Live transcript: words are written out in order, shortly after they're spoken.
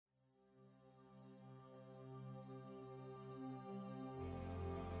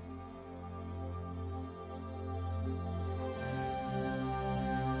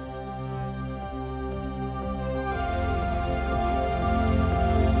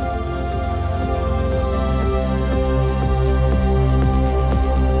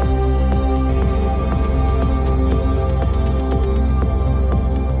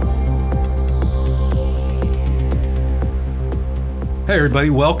Hey everybody,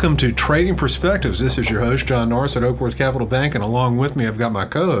 welcome to Trading Perspectives. This is your host, John Norris at Oakworth Capital Bank, and along with me I've got my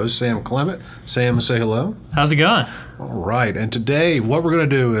co-host, Sam Clement. Sam, say hello. How's it going? All right, and today what we're going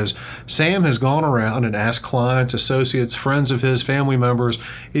to do is Sam has gone around and asked clients, associates, friends of his, family members.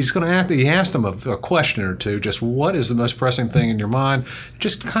 He asked them a question or two, just what is the most pressing thing in your mind?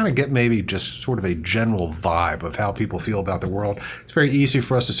 Just kind of get maybe just sort of a general vibe of how people feel about the world. It's very easy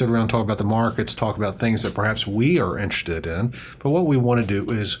for us to sit around and talk about the markets, talk about things that perhaps we are interested in, but what we want to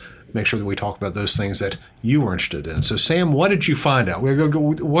do is make sure that we talk about those things that you are interested in. So Sam, what did you find out?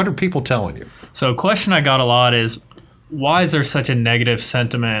 What are people telling you? So a question I got a lot is, why is there such a negative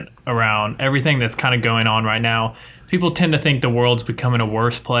sentiment around everything that's kind of going on right now? People tend to think the world's becoming a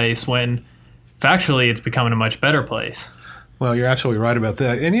worse place when factually it's becoming a much better place. Well, you're absolutely right about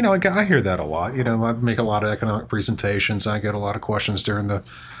that. And, I hear that a lot. I make a lot of economic presentations. I get a lot of questions during the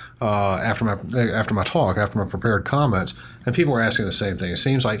after my talk, after my prepared comments, and people are asking the same thing. It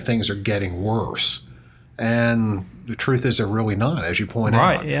seems like things are getting worse. And the truth is they're really not, as you point out.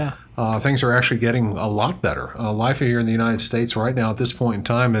 Right, yeah. Things are actually getting a lot better. Life here in the United States right now at this point in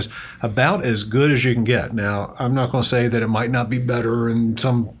time is about as good as you can get. Now, I'm not going to say that it might not be better in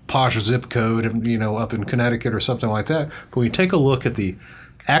some posh zip code, up in Connecticut or something like that. But when you take a look at the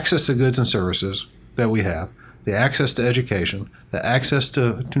access to goods and services that we have, the access to education, the access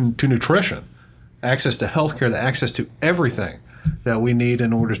to nutrition, access to healthcare, the access to everything that we need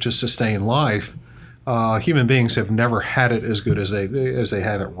in order to sustain life, human beings have never had it as good as they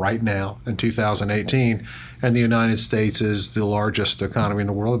have it right now in 2018, and the United States is the largest economy in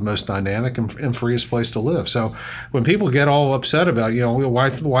the world, most dynamic and freest place to live. So when people get all upset about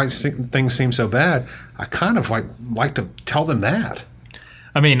why things seem so bad, I kind of like to tell them that.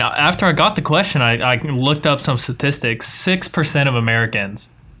 I mean, after I got the question, I looked up some statistics. 6% of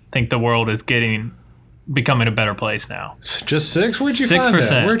Americans think the world is becoming a better place now. Just 6? Where'd you find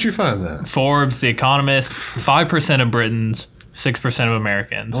that? Where'd you find that? Forbes, The Economist, 5% of Britons, 6% of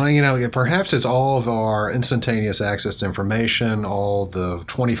Americans. Well, perhaps it's all of our instantaneous access to information, all the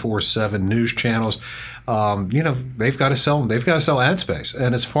 24/7 news channels. They've got to sell ad space,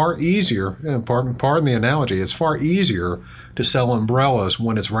 and it's far easier. Pardon the analogy. It's far easier to sell umbrellas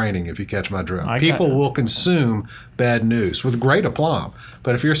when it's raining. If you catch my drift, people will consume bad news with great aplomb.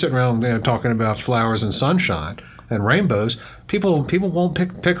 But if you're sitting around talking about flowers and sunshine and rainbows, people won't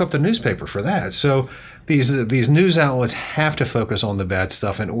pick up the newspaper for that. So these news outlets have to focus on the bad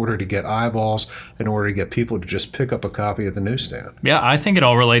stuff in order to get eyeballs, in order to get people to just pick up a copy at the newsstand. Yeah, I think it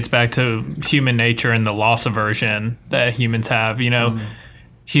all relates back to human nature and the loss aversion that humans have.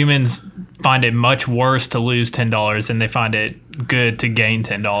 Humans find it much worse to lose $10 than they find it good to gain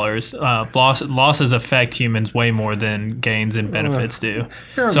 $10. Losses affect humans way more than gains and benefits do.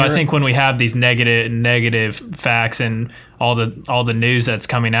 So I think when we have these negative facts and all the news that's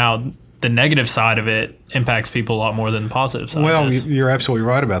coming out, the negative side of it impacts people a lot more than the positive side. Well, you're absolutely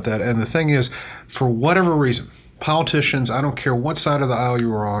right about that. And the thing is, for whatever reason, politicians, I don't care what side of the aisle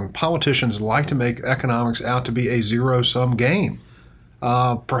you are on, politicians like to make economics out to be a zero-sum game.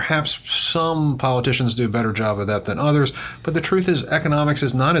 Perhaps some politicians do a better job of that than others, but the truth is economics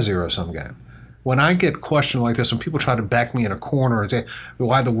is not a zero-sum game. When I get questioned like this, when people try to back me in a corner and say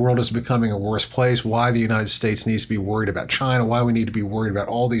why the world is becoming a worse place, why the United States needs to be worried about China, why we need to be worried about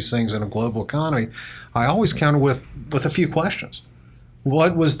all these things in a global economy, I always counter with a few questions.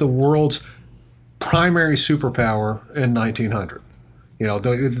 What was the world's primary superpower in 1900?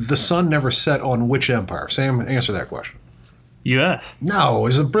 The sun never set on which empire? Sam, answer that question. U.S. No,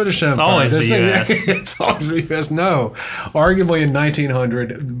 it's a British Empire. It's always the U.S. It's always the U.S. No. Arguably in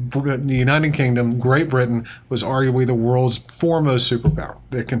 1900, the United Kingdom, Great Britain, was arguably the world's foremost superpower.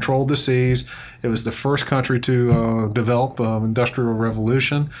 They controlled the seas. It was the first country to develop industrial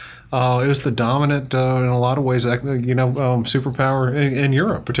revolution. It was the dominant, in a lot of ways, superpower in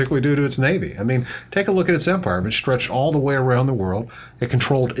Europe, particularly due to its navy. I mean, take a look at its empire. It stretched all the way around the world. It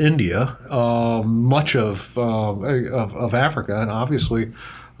controlled India, much of Africa, and obviously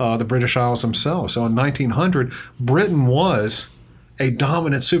the British Isles themselves. So in 1900, Britain was a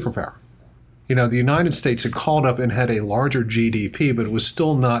dominant superpower. The United States had called up and had a larger GDP, but it was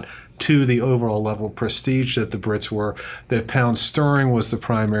still not to the overall level of prestige that the Brits were. The pound sterling was the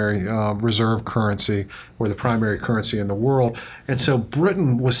primary reserve currency, or the primary currency in the world. And so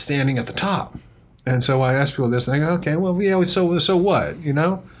Britain was standing at the top. And so I ask people this, and they go, okay, well, yeah, so what,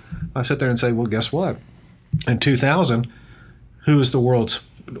 I sit there and say, well, guess what? In 2000, who was the world's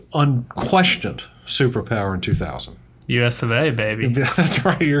unquestioned superpower in 2000? US of A, baby. That's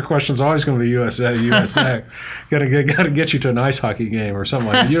right. Your question's always going to be USA, USA. Gotta get you to an ice hockey game or something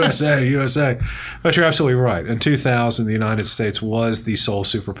like that. USA, USA. But you're absolutely right. In 2000, the United States was the sole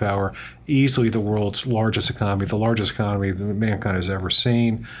superpower, easily the world's largest economy, the largest economy that mankind has ever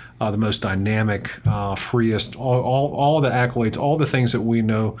seen, the most dynamic, freest, all the accolades, all the things that we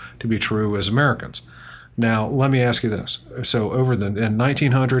know to be true as Americans. Now, let me ask you this. So in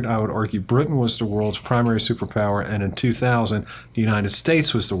 1900, I would argue Britain was the world's primary superpower, and in 2000, the United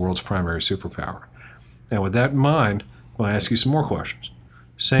States was the world's primary superpower. Now, with that in mind, I'll ask you some more questions.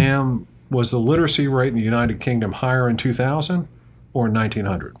 Sam, was the literacy rate in the United Kingdom higher in 2000 or in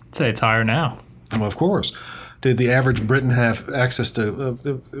 1900? I'd say it's higher now. Well, of course. Did the average Briton have access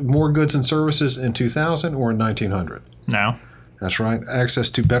to more goods and services in 2000 or in 1900? No. That's right. Access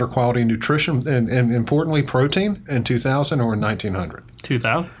to better quality nutrition and importantly, protein in 2000 or in 1900?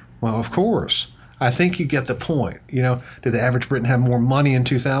 2000. Well, of course. I think you get the point. Did the average Briton have more money in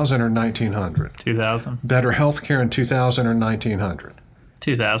 2000 or 1900? 2000. Better health care in 2000 or 1900?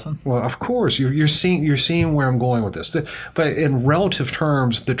 2000. Well, of course. You're seeing where I'm going with this. But in relative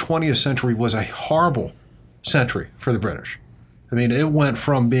terms, the 20th century was a horrible century for the British. I mean, it went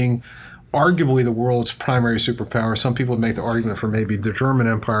from being arguably the world's primary superpower. Some people make the argument for maybe the German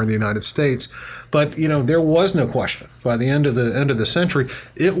Empire and the United States, but there was no question. By the end of the century,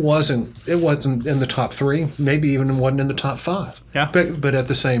 it wasn't in the top three, maybe even wasn't in the top five. Yeah. But at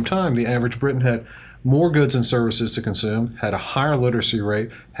the same time, the average Briton had more goods and services to consume, had a higher literacy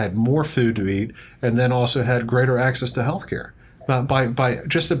rate, had more food to eat, and then also had greater access to health care. By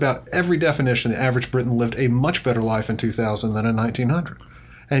just about every definition, the average Briton lived a much better life in 2000 than in 1900.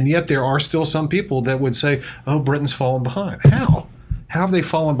 And yet there are still some people that would say, oh, Britain's fallen behind. How? How have they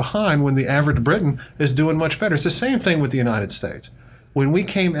fallen behind when the average Briton is doing much better? It's the same thing with the United States. When we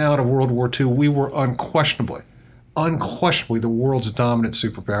came out of World War II, we were unquestionably the world's dominant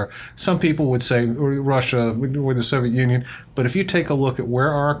superpower. Some people would say Russia or the Soviet Union, but if you take a look at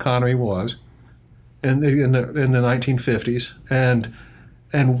where our economy was in the 1950s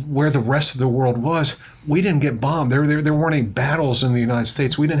and where the rest of the world was, we didn't get bombed. There weren't any battles in the United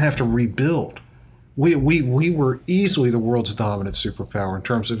States. We didn't have to rebuild. We were easily the world's dominant superpower in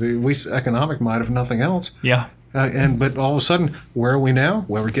terms of at least economic might, if nothing else. Yeah. But all of a sudden, where are we now?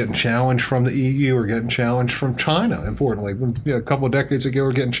 Well, we're getting challenged from the EU. We're getting challenged from China, importantly. A couple of decades ago,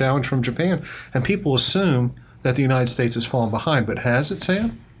 we're getting challenged from Japan. And people assume that the United States has fallen behind. But has it,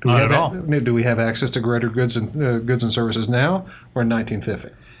 Sam? Not at all. Do we have access to greater goods and services now or in 1950?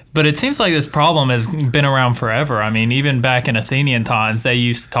 But it seems like this problem has been around forever. I mean, even back in Athenian times, they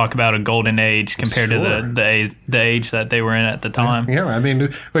used to talk about a golden age compared to the age that they were in at the time. Yeah, I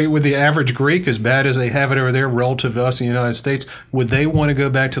mean, with the average Greek, as bad as they have it over there relative to us in the United States, would they want to go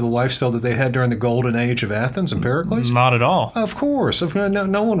back to the lifestyle that they had during the golden age of Athens and Pericles? Not at all. Of course.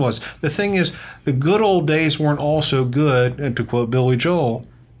 No one was. The thing is, the good old days weren't all so good, and to quote Billy Joel,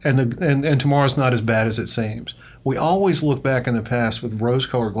 and tomorrow's not as bad as it seems. We always look back in the past with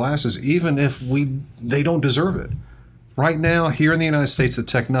rose-colored glasses, even if they don't deserve it. Right now, here in the United States, the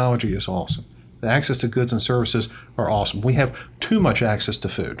technology is awesome. The access to goods and services are awesome. We have too much access to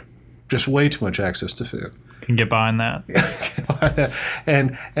food, just way too much access to food. Can get behind that.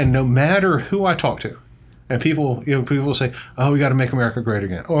 and no matter who I talk to, and people say, "Oh, we got to make America great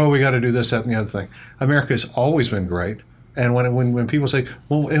again." "Oh, we got to do this, that, and the other thing." America has always been great. And when people say,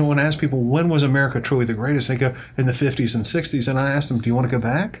 well, and when I ask people, when was America truly the greatest, they go, in the 50s and 60s. And I ask them, do you want to go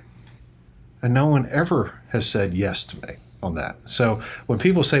back? And no one ever has said yes to me on that. So when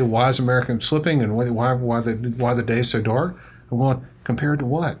people say, why is America slipping and why the day is so dark? I'm going, compared to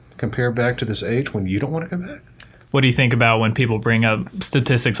what? Compare back to this age when you don't want to go back? What do you think about when people bring up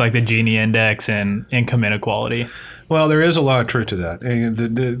statistics like the Gini index and income inequality? Well, there is a lot of truth to that. And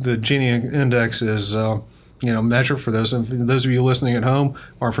the Gini index is... measure for those of you listening at home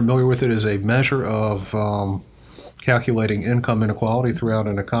aren't familiar with it, is a measure of calculating income inequality throughout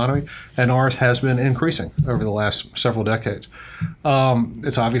an economy, and ours has been increasing over the last several decades.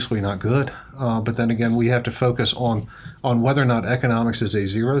 It's obviously not good, but then again, we have to focus on whether or not economics is a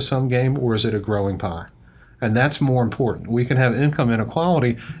zero-sum game or is it a growing pie. And that's more important. We can have income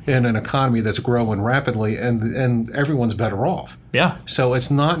inequality in an economy that's growing rapidly, and everyone's better off. Yeah. So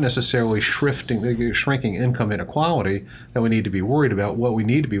it's not necessarily shrinking income inequality that we need to be worried about. What we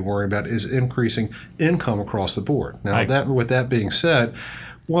need to be worried about is increasing income across the board. Now, with that being said,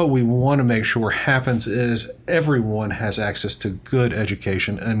 what we want to make sure happens is everyone has access to good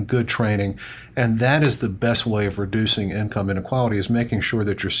education and good training, and that is the best way of reducing income inequality, is making sure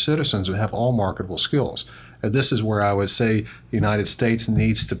that your citizens have all marketable skills. And this is where I would say the United States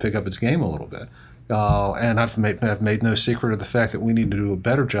needs to pick up its game a little bit. And I've made no secret of the fact that we need to do a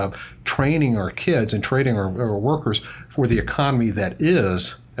better job training our kids and training our workers for the economy that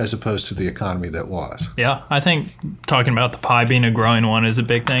is, as opposed to the economy that was. Yeah, I think talking about the pie being a growing one is a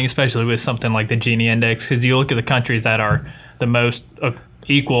big thing, especially with something like the Gini Index, because you look at the countries that are the most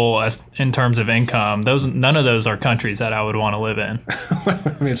equal as in terms of income. None of those are countries that I would want to live in.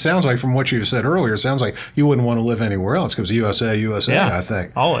 I mean, it sounds like from what you said earlier, it sounds like you wouldn't want to live anywhere else because USA, Yeah, I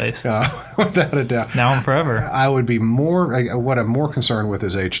think. Always. Without a doubt. Now and forever. I would be what I'm more concerned with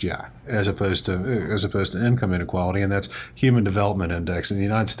is HDI as opposed to income inequality, and that's Human Development Index, and the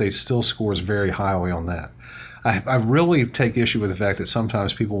United States still scores very highly on that. I really take issue with the fact that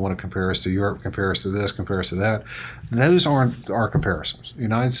sometimes people want to compare us to Europe, compare us to this, compare us to that. Those aren't our comparisons. The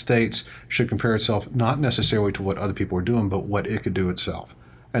United States should compare itself not necessarily to what other people are doing, but what it could do itself.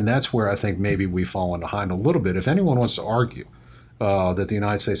 And that's where I think maybe we've fallen behind a little bit. If anyone wants to argue that the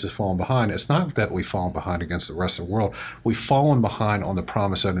United States has fallen behind, it's not that we've fallen behind against the rest of the world. We've fallen behind on the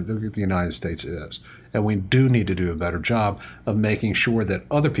promise that the United States is. And we do need to do a better job of making sure that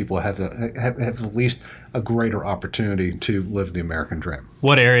other people have at least a greater opportunity to live the American dream.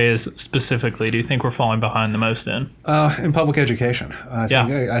 What areas specifically do you think we're falling behind the most in? In public education.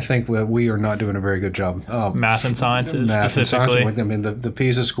 I think we are not doing a very good job. Math and sciences specifically. I mean, the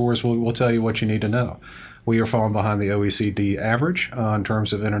PISA scores will tell you what you need to know. We are falling behind the OECD average in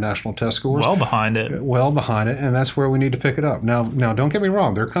terms of international test scores. Well behind it, and that's where we need to pick it up. Now, don't get me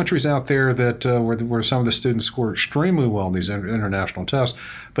wrong. There are countries out there that where some of the students score extremely well in these international tests,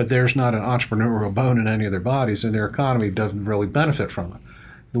 but there's not an entrepreneurial bone in any of their bodies, and their economy doesn't really benefit from it.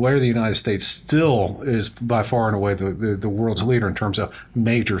 Where the United States still is by far and away the world's leader in terms of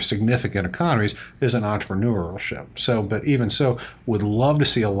major significant economies is an entrepreneurship. So, but even so, would love to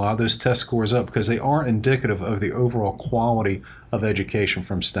see a lot of those test scores up because they are indicative of the overall quality of education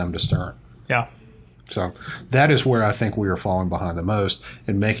from STEM to STEM. Yeah. So that is where I think we are falling behind the most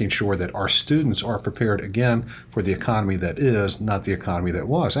in making sure that our students are prepared, again, for the economy that is, not the economy that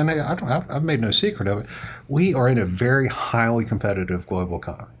was. And I've made no secret of it. We are in a very highly competitive global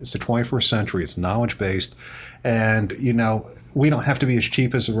economy. It's the 21st century. It's knowledge-based. And, we don't have to be as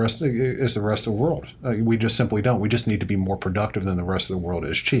cheap as the rest of the world. We just simply don't. We just need to be more productive than the rest of the world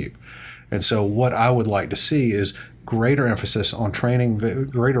is cheap. And so what I would like to see is greater emphasis on training,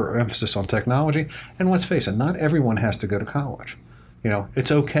 greater emphasis on technology. And let's face it, not everyone has to go to college.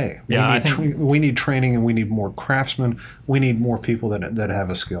 It's okay. We need training, and we need more craftsmen. We need more people that have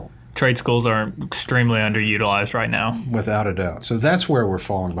a skill. Trade schools are extremely underutilized right now. Without a doubt. So that's where we're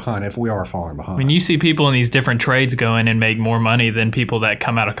falling behind, if we are falling behind. When you see people in these different trades go in and make more money than people that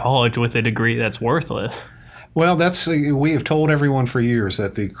come out of college with a degree that's worthless. Well, we have told everyone for years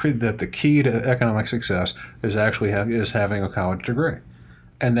that the key to economic success is actually having a college degree,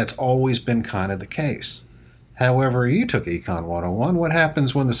 and that's always been kind of the case. However, you took Econ 101. What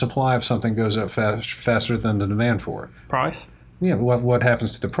happens when the supply of something goes up faster than the demand for it? Price. Yeah. What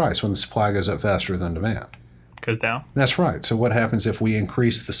happens to the price when the supply goes up faster than demand? Goes down. That's right. So what happens if we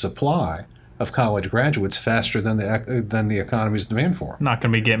increase the supply of college graduates faster than the economy's demand for them? Not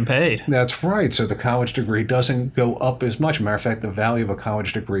going to be getting paid. That's right. So the college degree doesn't go up as much. Matter of fact, the value of a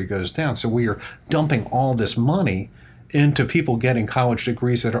college degree goes down. So we are dumping all this money into people getting college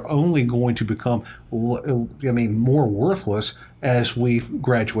degrees that are only going to become, more worthless as we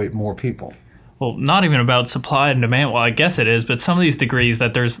graduate more people. Well, not even about supply and demand. Well, I guess it is, but some of these degrees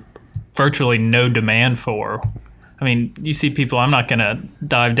that there's virtually no demand for. I mean, you see people, I'm not going to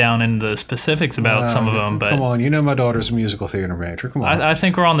dive down into the specifics about some of them, but... Come on, my daughter's a musical theater major. Come on. I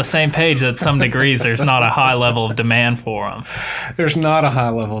think we're on the same page that some degrees, there's not a high level of demand for them. There's not a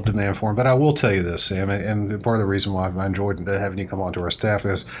high level of demand for them, but I will tell you this, Sam, and part of the reason why I enjoyed having you come on to our staff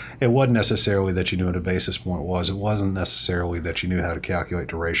is it wasn't necessarily that you knew what a basis point was. It wasn't necessarily that you knew how to calculate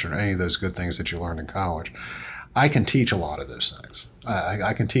duration or any of those good things that you learned in college. I can teach a lot of those things.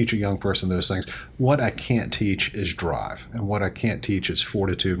 I can teach a young person those things. What I can't teach is drive, and what I can't teach is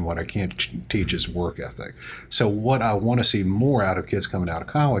fortitude, and what I can't teach is work ethic. So what I want to see more out of kids coming out of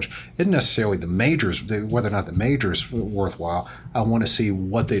college isn't necessarily the majors, whether or not the majors are worthwhile. I want to see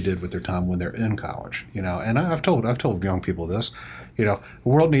what they did with their time when they're in college. And I've told young people this. The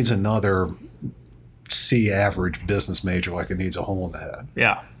world needs another C average business major like it needs a hole in the head.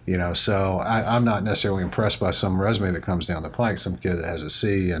 Yeah. So I'm not necessarily impressed by some resume that comes down the pike. Some kid that has a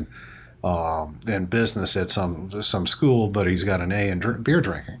C in business at some school, but he's got an A in beer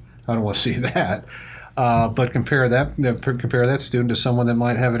drinking. I don't want to see that. But compare that student to someone that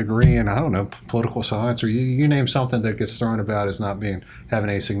might have a degree in, I don't know, political science, or you name something that gets thrown about as not having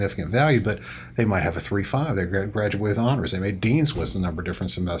any significant value, but they might have a 3.5. They graduate with honors. They made dean's list a number of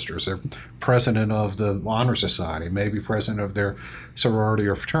different semesters. They're president of the honor society, maybe president of their sorority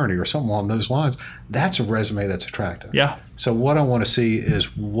or fraternity or something along those lines. That's a resume that's attractive. Yeah. So what I want to see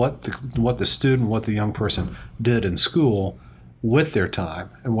is what the student, what the young person did in school with their time,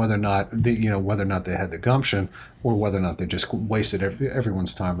 and whether or not they had the gumption, or whether or not they just wasted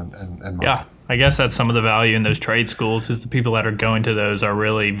everyone's time and money. Yeah, I guess that's some of the value in those trade schools, is the people that are going to those are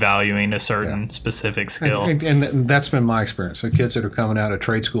really valuing a certain specific skill. And that's been my experience. So kids that are coming out of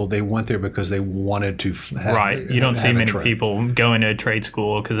trade school, they went there because they wanted to have Right. You don't see many people going to a trade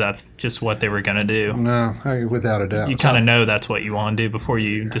school because that's just what they were going to do. No, without a doubt. You kind of know that's what you want to do before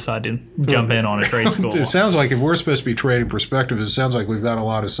you decide to jump in on a trade school. It sounds like if we're supposed to be trading perspectives, it sounds like we've got a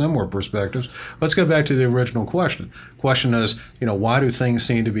lot of similar perspectives. Let's go back to the original question. Question is, why do things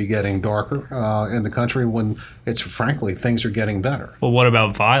seem to be getting darker in the country when it's, frankly, things are getting better? Well, what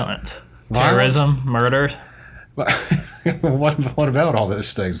about violence? Terrorism, murders? What about all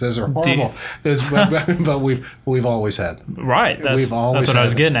those things? Those are horrible. But we've always had them. Right. That's what I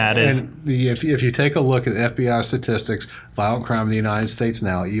was getting at. And if you take a look at FBI statistics, violent crime in the United States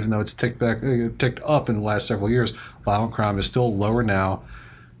now, even though it's ticked up in the last several years, violent crime is still lower now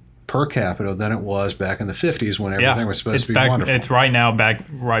per capita than it was back in the 50s when everything was supposed to be wonderful. It's right now back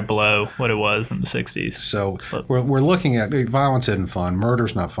right below what it was in the 60s. So we're looking at violence isn't fun.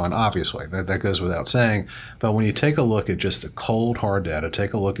 Murder's not fun, obviously. That goes without saying. But when you take a look at just the cold, hard data,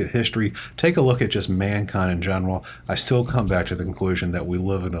 take a look at history, take a look at just mankind in general, I still come back to the conclusion that we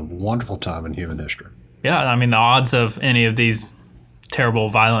live in a wonderful time in human history. Yeah, I mean, the odds of any of these terrible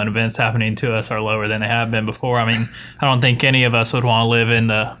violent events happening to us are lower than they have been before. I mean, I don't think any of us would want to live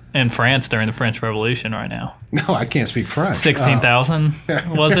in France during the French Revolution right now. No, I can't speak French. 16,000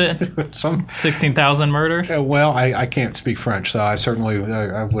 was it? 16,000 murders? Well, I can't speak French, so I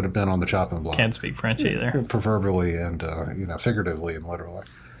would have been on the chopping block. Can't speak French either. Proverbially and figuratively and literally.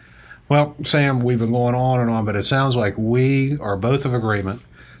 Well, Sam, we've been going on and on, but it sounds like we are both of agreement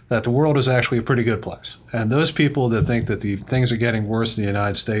that the world is actually a pretty good place. And those people that think that the things are getting worse in the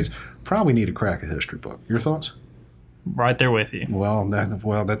United States probably need to crack a history book. Your thoughts? Right there with you. Well,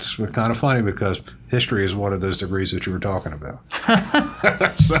 that's kind of funny because history is one of those degrees that you were talking about.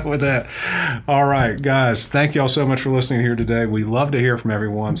 So with that, all right, guys, thank you all so much for listening here today. We love to hear from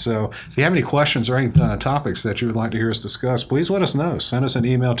everyone. So if you have any questions or any topics that you would like to hear us discuss, please let us know. Send us an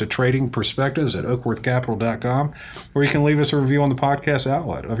email to tradingperspectives@oakworthcapital.com, or you can leave us a review on the podcast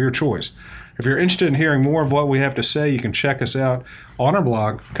outlet of your choice. If you're interested in hearing more of what we have to say, you can check us out on our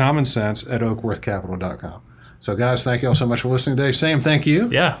blog, Common Sense, at oakworthcapital.com. So, guys, thank you all so much for listening today. Sam, thank you.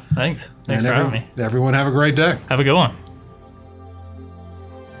 Yeah, thanks. Thanks for having me. Everyone have a great day. Have a good one.